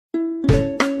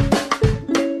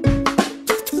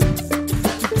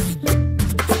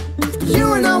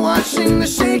watching the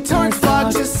SHAYTARDS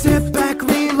vlog. Just sit back,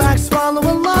 relax, follow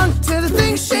along to the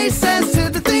things Shay says, to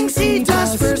the things he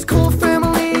does. For his cool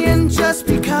family and just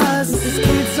because his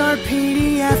kids are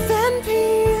PDF and P.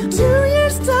 2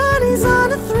 years done, he's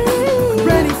on a 3.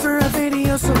 Ready for a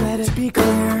video, so let it be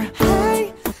clear.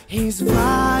 Hey, he's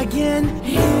vlogging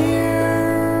here.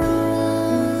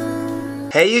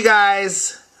 Hey you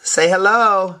guys, say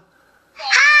hello.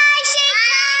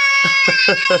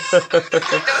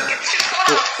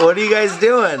 What are you guys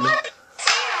doing?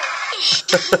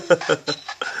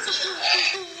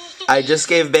 I just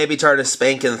gave Baby Tard a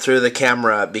spanking through the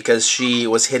camera because she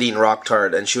was hitting Rock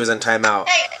Tard and she was in timeout.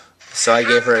 So I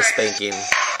gave her a spanking.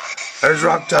 There's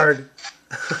Rock Tard.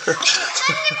 Sorry,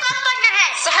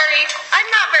 I'm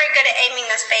not very good at aiming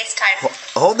this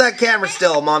FaceTime. Hold that camera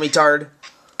still, Mommy Tard.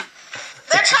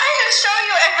 They're trying to show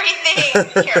you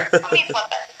everything. Here, let me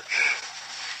flip it.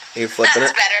 Are you flipping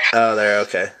That's it? better. Oh, there,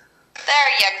 okay. There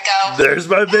you go. There's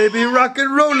my baby rock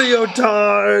and rollio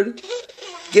Tard.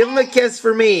 Give him a kiss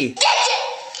for me. Hey,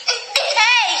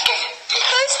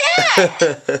 who's that?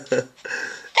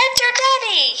 That's your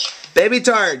daddy. Baby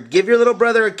Tard, give your little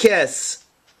brother a kiss.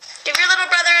 Give your little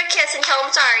brother a kiss and tell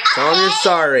him sorry. Tell him you're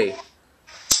sorry.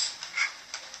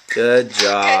 Good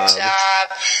job. Good job.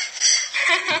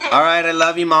 Alright, I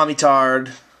love you, Mommy Tard.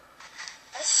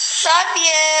 Love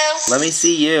you. Let me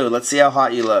see you. Let's see how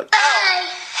hot you look. Bye.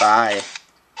 Bye.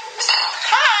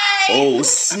 Hi. Oh,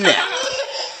 snap.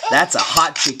 That's a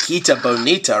hot Chiquita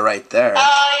Bonita right there.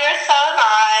 Oh, you're so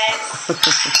nice.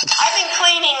 I've been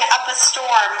cleaning up a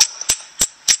storm.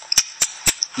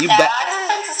 You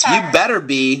You better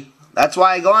be. That's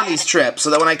why I go on these trips, so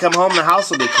that when I come home, the house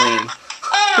will be clean.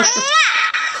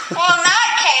 Well, in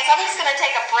that case, I'm just going to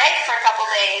take a break for a couple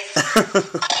days.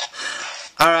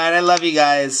 Alright, I love you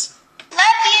guys.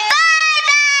 Love you. Bye.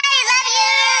 Love you.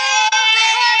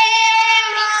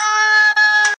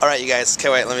 Alright, you guys. Okay,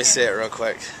 wait, let me see it real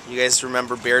quick. You guys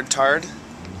remember Beard Tard?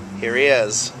 Here he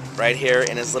is, right here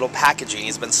in his little packaging.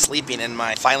 He's been sleeping in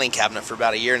my filing cabinet for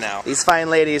about a year now. These fine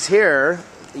ladies here,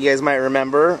 you guys might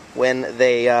remember when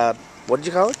they, what did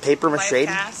you call it? Paper mache?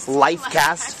 Life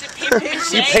cast.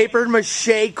 She paper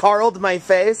mache Carl'd my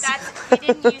face. We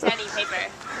didn't use any paper.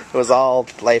 It was all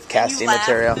life casting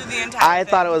material. I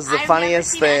thought it was the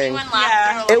funniest thing.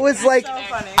 It was like,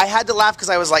 I had to laugh because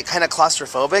I was like kind of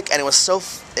claustrophobic, and it was so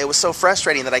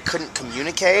frustrating that I couldn't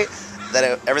communicate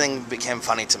that everything became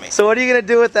funny to me. So what are you gonna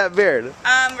do with that beard?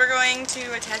 We're going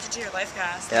to attach it to your life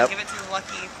cast and give it to the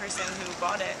lucky person who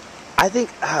bought it. I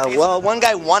think, well, one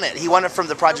guy won it. He won it from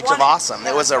the Project of Awesome.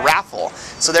 It was a raffle.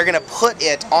 So they're going to put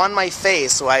it on my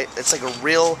face, so it's like a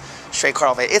real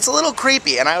SHAYCARL face. It's a little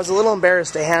creepy, and I was a little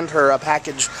embarrassed to hand her a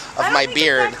package of my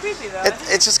beard. It's not creepy, though.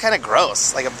 It's just kind of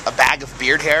gross, like a bag of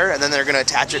beard hair, and then they're going to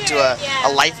attach it to a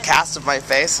life cast of my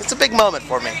face. It's a big moment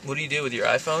for me. What do you do with your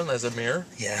iPhone as a mirror?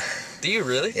 Yeah. Do you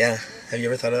really? Yeah. Have you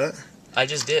ever thought of that? I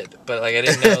just did, but like I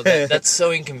didn't know that. That's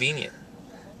so inconvenient.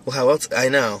 Well, how else? I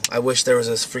know. I wish there was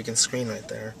this freaking screen right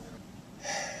there.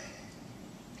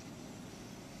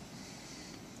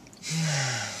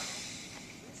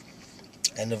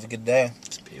 End of a good day.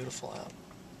 It's beautiful out.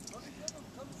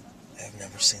 I've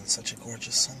never seen such a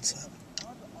gorgeous sunset.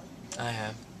 I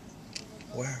have.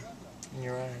 Where? In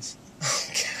your eyes.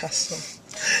 Castle.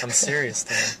 I'm serious,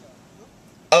 though.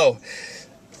 Oh.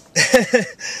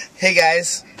 Hey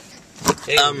guys.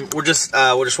 Hey. We're just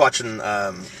watching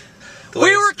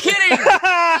We were kidding!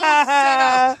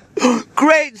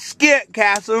 Great skit,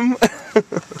 Cassim.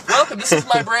 Welcome, this is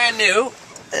my brand new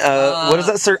what is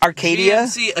that, sir? Arcadia?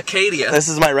 GMC Acadia. This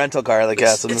is my rental car, the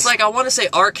Cassim. It's like, I want to say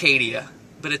Arcadia,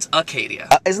 but it's Acadia.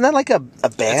 Isn't that like a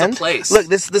band? It's a place. Look,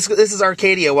 this is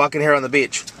Arcadia walking here on the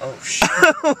beach. Oh, shit.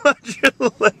 What's your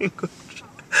language?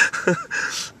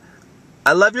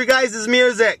 I love your guys'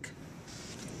 music.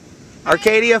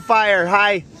 Arcadia Fire,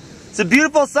 hi. It's a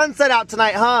beautiful sunset out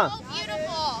tonight, huh? Oh,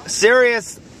 beautiful.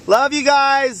 Serious. Love you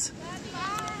guys.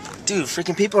 Dude,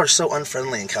 freaking people are so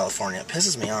unfriendly in California. It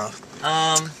pisses me off.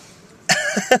 I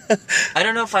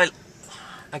don't know if I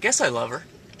guess I love her.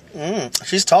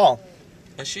 She's tall.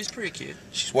 And she's pretty cute.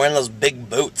 She's wearing those big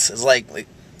boots. It's like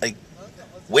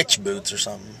witch boots or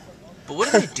something. But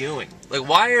what are they doing? Like,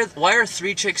 why are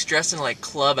 3 chicks dressed in like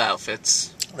club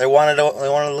outfits? They wanted to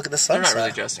look at the sunset. They're not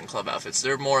really dressed in club outfits.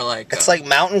 They're more like it's like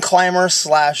mountain climber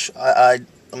slash. I'm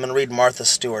gonna read Martha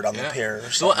Stewart on the pier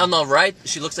or something. On the right,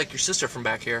 she looks like your sister from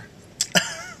back here.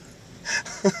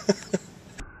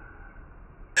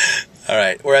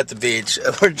 Alright, we're at the beach.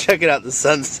 We're checking out the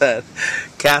sunset.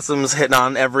 Cassim's hitting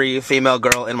on every female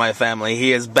girl in my family.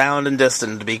 He is bound and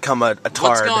destined to become a tard.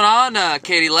 What's going on,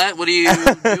 Katie Lett? What are you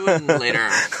doing later?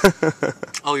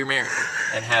 Oh, you're married.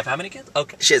 And have how many kids?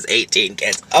 Okay. She has 18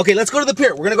 kids. Okay, let's go to the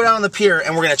pier. We're gonna go down on the pier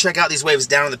and we're gonna check out these waves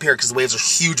down on the pier because the waves are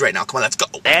huge right now. Come on, let's go.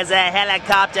 There's a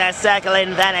helicopter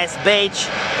circling Venice Beach.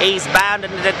 He's bound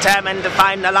and determined to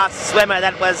find the lost swimmer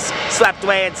that was swept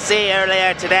away at sea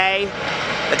earlier today.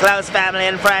 The close family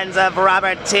and friends of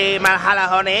Robert T.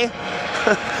 Mahalahoney.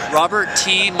 Robert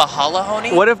T.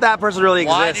 Mahalahoney? What if that person really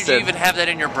existed? Why did you even have that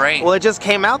in your brain? Well, it just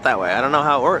came out that way. I don't know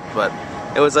how it worked, but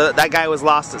it was that guy was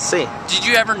lost at sea. Did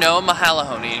you ever know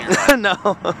Mahalahoney in your life? No.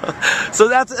 So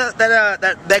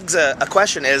that begs a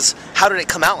question: is how did it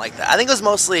come out like that? I think it was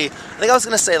mostly. I think I was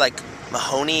gonna say like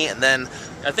Mahoney, and then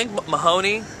I think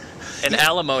Mahoney and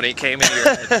alimony came into your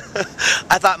head.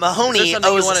 I thought Mahoney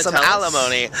owes us some tell us?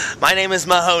 alimony. My name is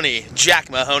Mahoney,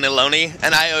 Jack Mahoney,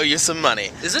 and I owe you some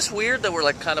money. Is this weird that we're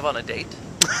like kind of on a date?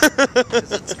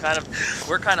 'Cause it's kind of,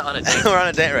 we're kind of on a date. We're on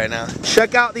a date right now.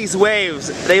 Check out these waves.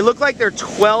 They look like they're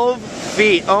 12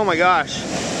 feet. Oh my gosh.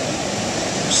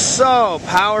 So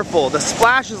powerful. The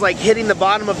splash is like hitting the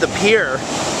bottom of the pier.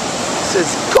 This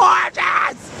is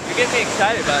gorgeous. You're getting me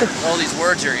excited about all these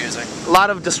words you're using. A lot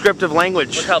of descriptive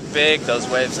language. Look how big those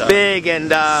waves are. Big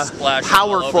and Splashing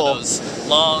powerful. all over those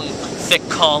long, thick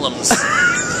columns.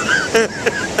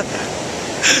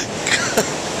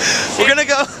 We're gonna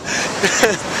go.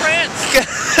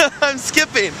 Prance. I'm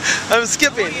skipping. I'm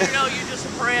skipping. You know, you just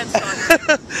pranced on.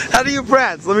 How do you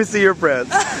prance? Let me see your prance.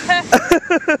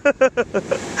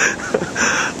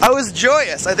 I was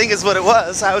joyous, I think is what it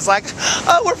was. I was like,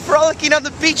 oh, we're frolicking on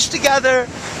the beach together.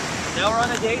 Now we're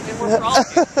on a date and we're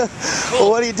frolicking. Cool. Well,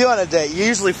 what do you do on a date? You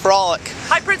usually frolic.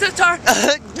 Hi, Princess Tar.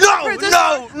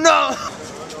 No.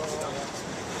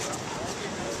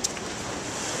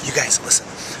 You guys, listen.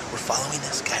 We're following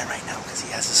this guy right now because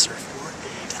he has a surfboard,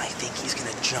 and I think he's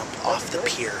gonna jump off the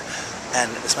pier.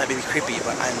 And this might be creepy,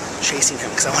 but I'm chasing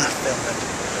him because I want to film him.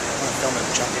 I want to film him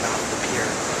jumping off the pier.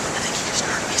 I think he just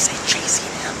heard me say chasing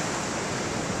him.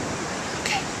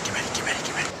 Okay, get ready.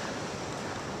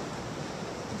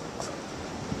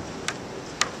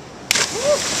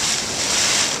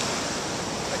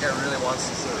 That guy really wants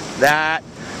to surf. That.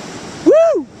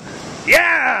 Woo!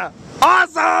 Yeah!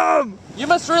 Awesome! You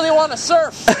must really want to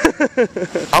surf.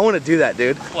 I want to do that,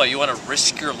 dude. What, you want to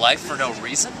risk your life for no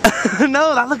reason?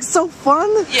 No, that looks so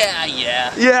fun. Yeah.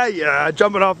 Yeah,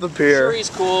 jumping off the pier. Sure, he's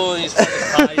cool, and he's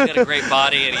fucking hot, he's got a great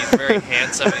body, and he's very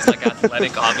handsome, he's like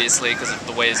athletic, obviously, because of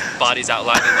the way his body's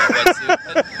outlined in that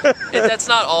wetsuit. But that's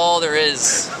not all there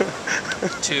is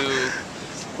to...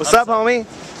 What's up, homie?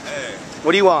 Hey.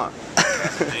 What do you want?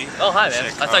 Oh, hi, man. I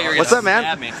thought you were going to What's up, man?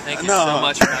 stab me. Thank you so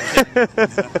much for not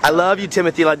kidding. I love you,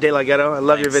 Timothy De La Ghetto. I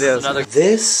love your videos.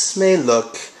 This may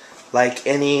look like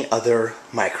any other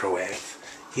microwave.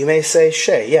 You may say,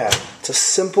 Shay, yeah, it's a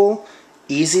simple,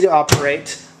 easy to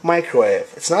operate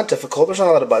microwave. It's not difficult. There's not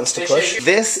a lot of buttons to push.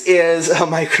 This is a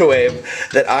microwave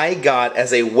that I got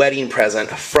as a wedding present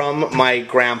from my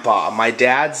grandpa, my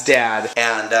dad's dad,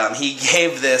 and he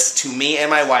gave this to me and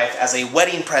my wife as a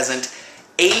wedding present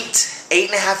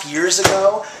 8.5 years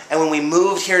ago, and when we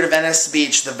moved here to Venice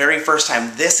Beach the very first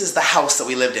time, this is the house that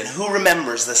we lived in. Who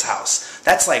remembers this house?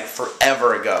 That's like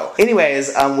forever ago.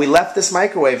 Anyways, we left this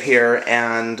microwave here,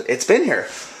 and it's been here.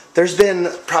 There's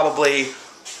been probably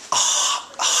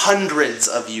hundreds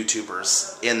of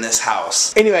YouTubers in this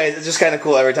house. Anyways, it's just kind of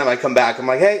cool. Every time I come back, I'm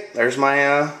like, hey, there's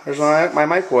my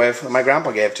microwave that my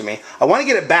grandpa gave to me. I want to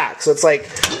get it back, so it's like,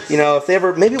 you know, if they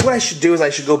ever, maybe what I should do is I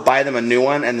should go buy them a new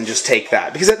one and then just take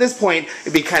that, because at this point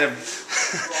it'd be kind of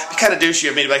douchey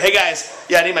of me to be like, hey guys,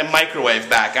 yeah, I need my microwave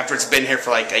back after it's been here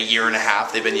for like a year and a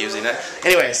half. They've been using it.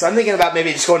 Anyway, so I'm thinking about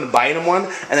maybe just going and buying them one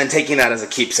and then taking that as a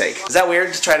keepsake. Is that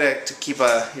weird to try to keep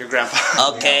your grandpa?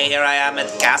 Okay, here I am at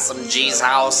Gassom G's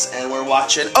house, and we're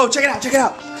watching. Oh, check it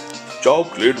out!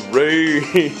 Chocolate rain.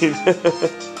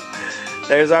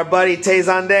 There's our buddy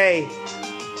Tayson Day.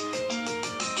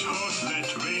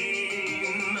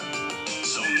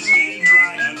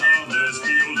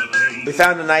 We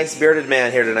found a nice bearded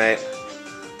man here tonight.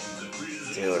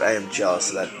 Dude, I am jealous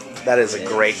of that. That is a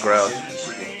great growth.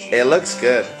 It looks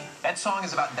good. That song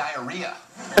is about diarrhea.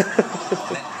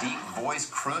 That deep voice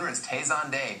crooner is Tayson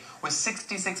Day. With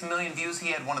 66 million views,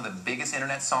 he had one of the biggest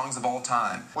internet songs of all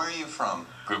time. Where are you from?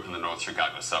 Grew up in the North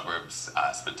Chicago suburbs.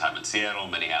 Spent time in Seattle,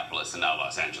 Minneapolis, and now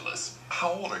Los Angeles.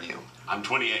 How old are you? I'm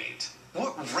 28.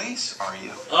 What race are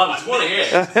you? I'm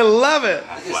 28. I love it.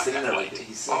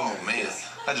 Oh man,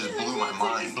 that just blew my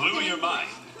mind. Blew your mind.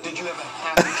 Did you have a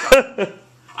happy childhood?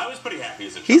 I was pretty happy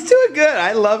as a child. He's doing good.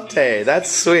 I love Tay. That's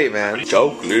sweet, man.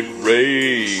 Chocolate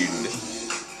rain.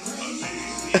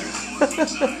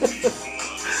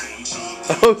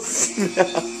 Oh,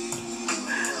 snap.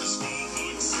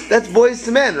 That's Boys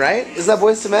to Men, right? Is that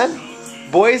Boys to Men?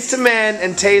 Boys to Men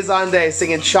and Tay Zonday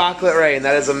singing Chocolate Rain.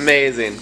 That is amazing.